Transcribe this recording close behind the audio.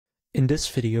In this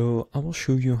video, I will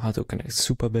show you how to connect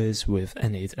Supabase with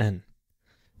N8n.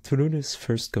 To do this,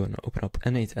 first go and open up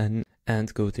N8n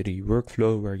and go to the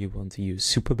workflow where you want to use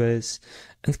Supabase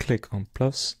and click on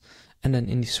plus, and then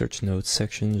in the search notes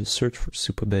section just search for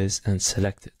Supabase and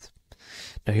select it.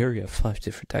 Now here you have 5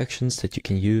 different actions that you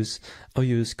can use. I'll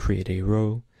use create a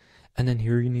row, and then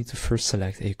here you need to first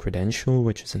select a credential,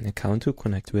 which is an account to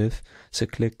connect with. So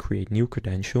click create new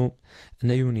credential, and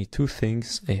then you will need 2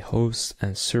 things, a host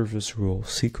and service role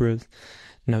secret.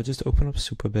 Now just open up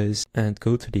Supabase and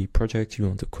go to the project you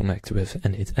want to connect with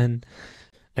N8n.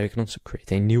 Now you can also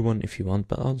create a new one if you want,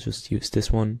 but I'll just use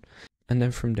this one. And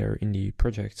then from there in the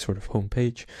project sort of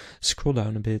homepage, scroll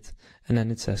down a bit, and then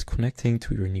it says connecting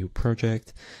to your new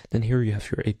project. Then here you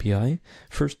have your API.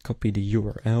 First copy the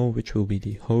URL, which will be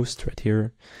the host right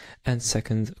here. And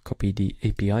second, copy the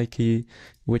API key,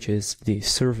 which is the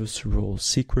service role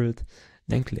secret.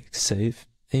 Then click save,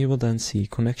 and you will then see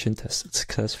connection tested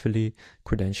successfully,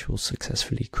 credentials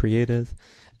successfully created.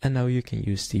 And now you can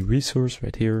use the resource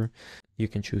right here. You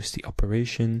can choose the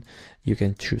operation, you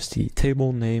can choose the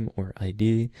table name or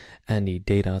ID, and the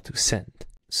data to send.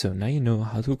 So now you know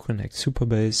how to connect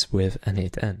Supabase with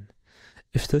N8n.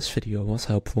 If this video was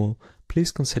helpful,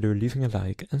 please consider leaving a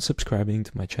like and subscribing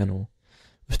to my channel.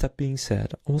 With that being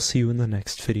said, I will see you in the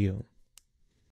next video.